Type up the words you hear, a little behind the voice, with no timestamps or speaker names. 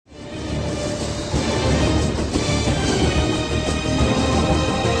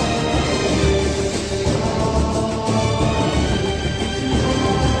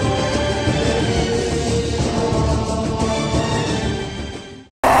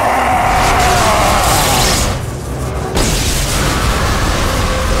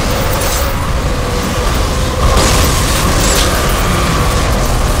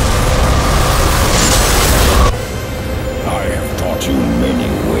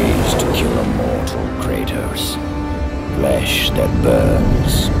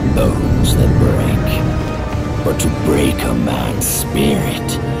But to break a man's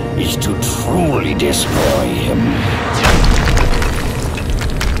spirit is to truly destroy him.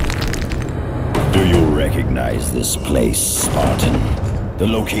 Do you recognize this place, Spartan? The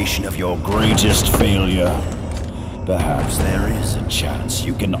location of your greatest failure? Perhaps there is a chance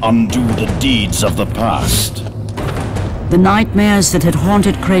you can undo the deeds of the past. The nightmares that had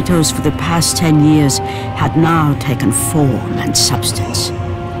haunted Kratos for the past 10 years had now taken form and substance.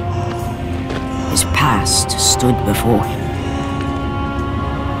 His past stood before him.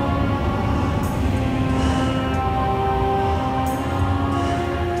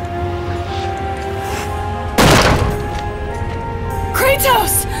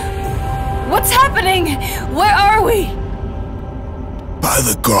 Kratos! What's happening? Where are we? By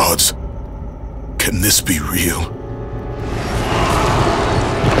the gods, can this be real?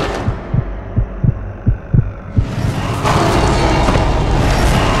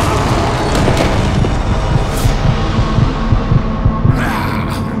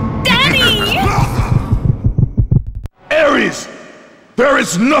 ARES! There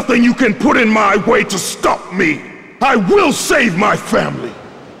is nothing you can put in my way to stop me! I will save my family!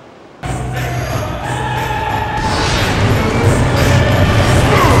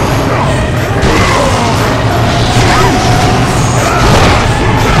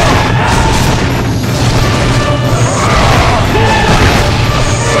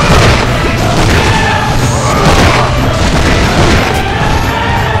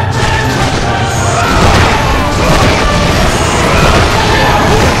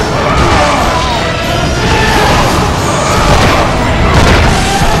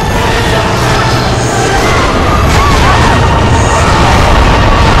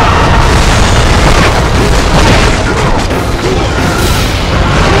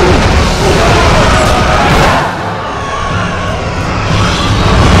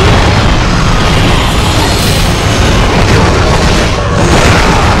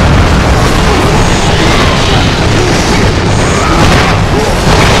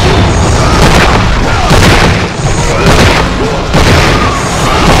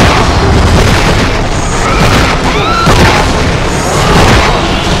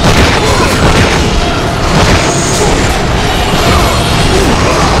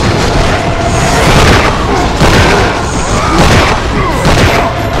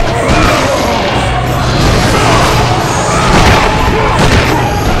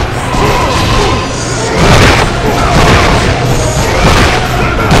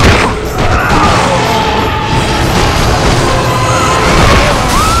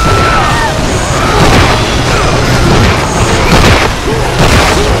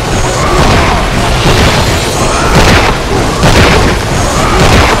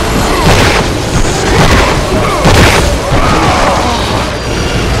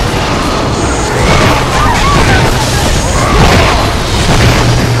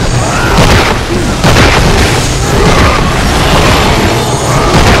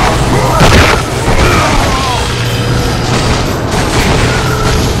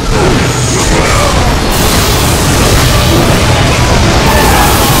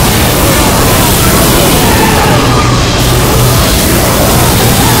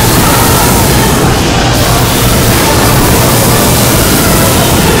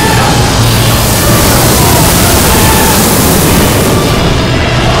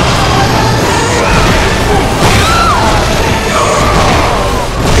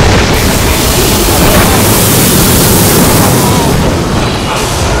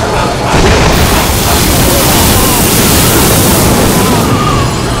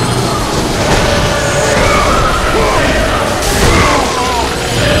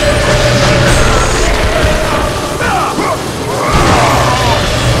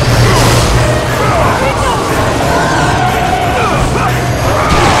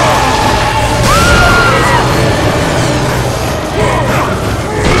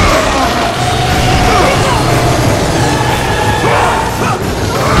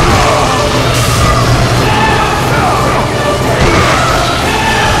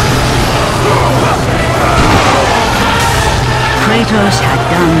 Kratos had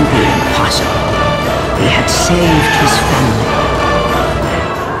done the impossible. He had saved his family.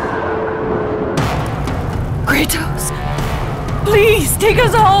 Kratos! Please, take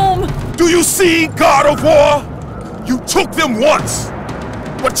us home! Do you see, God of War? You took them once,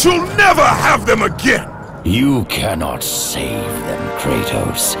 but you'll never have them again! You cannot save them,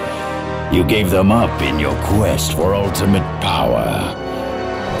 Kratos. You gave them up in your quest for ultimate power.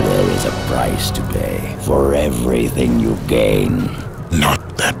 There is a price to pay for everything you gain.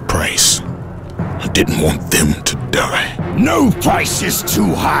 Not that price. I didn't want them to die. No price is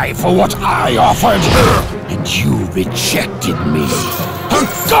too high for what I offered, and you rejected me. A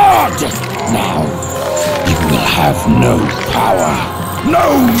god! Now, you will have no power,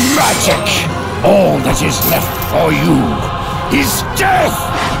 no magic. All that is left for you is death!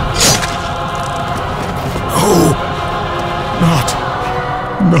 Oh,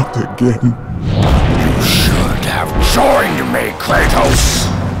 not again. You should have joined me, Kratos!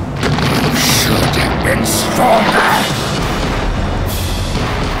 You should have been stronger!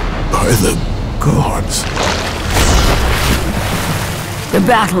 By the gods. The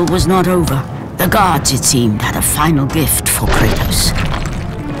battle was not over. The gods, it seemed, had a final gift for Kratos.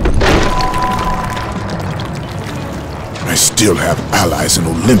 I still have allies in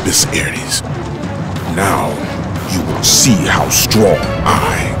Olympus, Ares. Now, you will see how strong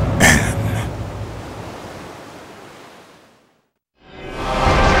I am.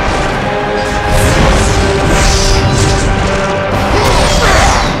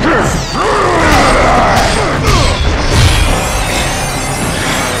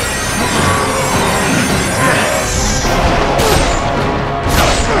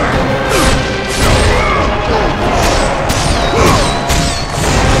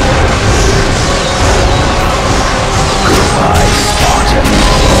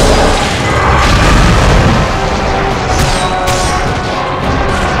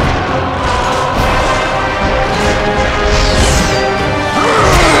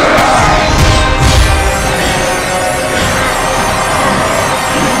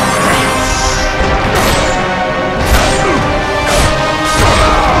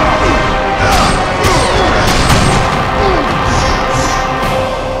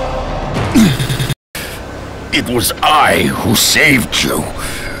 It was I who saved you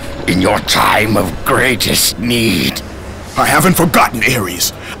in your time of greatest need. I haven't forgotten,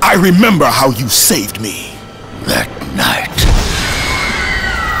 Ares. I remember how you saved me. That night,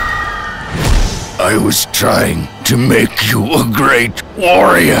 I was trying to make you a great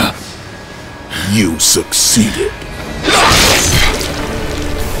warrior. You succeeded.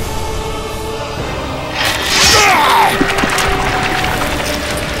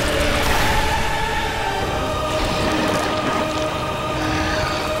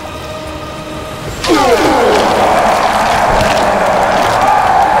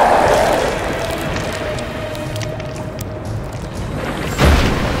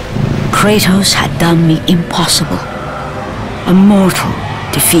 Kratos had done the impossible. A mortal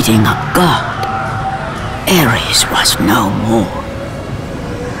defeating a god. Ares was no more.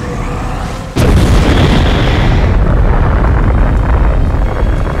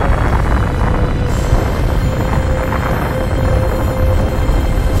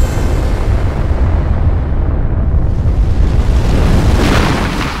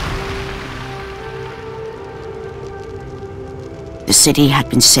 The city had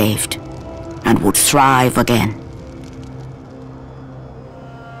been saved and would thrive again.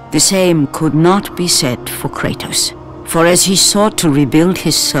 The same could not be said for Kratos, for as he sought to rebuild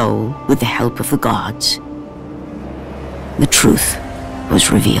his soul with the help of the gods, the truth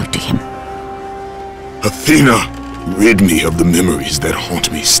was revealed to him. Athena, rid me of the memories that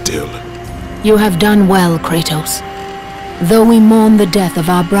haunt me still. You have done well, Kratos. Though we mourn the death of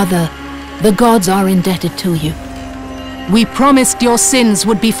our brother, the gods are indebted to you. We promised your sins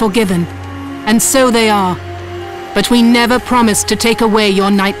would be forgiven, and so they are. But we never promised to take away your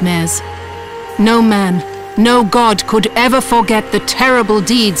nightmares. No man, no god could ever forget the terrible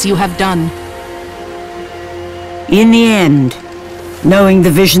deeds you have done. In the end, knowing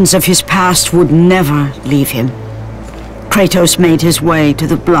the visions of his past would never leave him, Kratos made his way to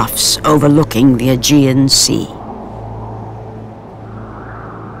the bluffs overlooking the Aegean Sea.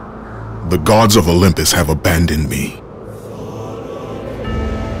 The gods of Olympus have abandoned me.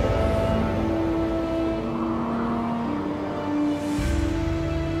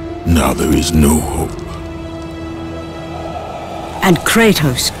 Now there is no hope. And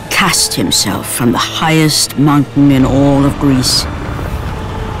Kratos cast himself from the highest mountain in all of Greece.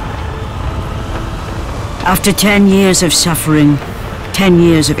 After 10 years of suffering, 10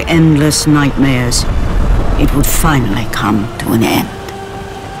 years of endless nightmares, it would finally come to an end.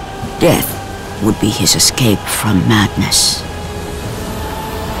 Death would be his escape from madness.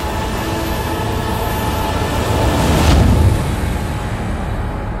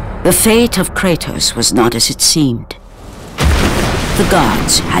 The fate of Kratos was not as it seemed. The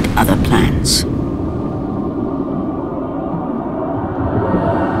gods had other plans.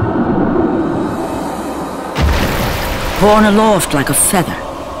 Borne aloft like a feather,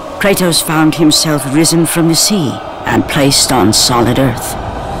 Kratos found himself risen from the sea and placed on solid earth.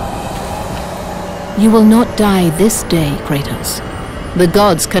 You will not die this day, Kratos. The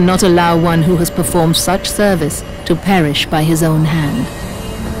gods cannot allow one who has performed such service to perish by his own hand.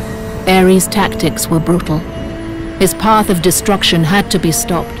 Ares' tactics were brutal. His path of destruction had to be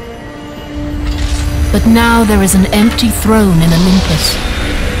stopped. But now there is an empty throne in Olympus,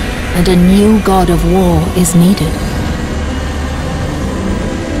 and a new god of war is needed.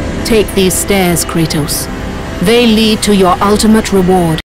 Take these stairs, Kratos. They lead to your ultimate reward.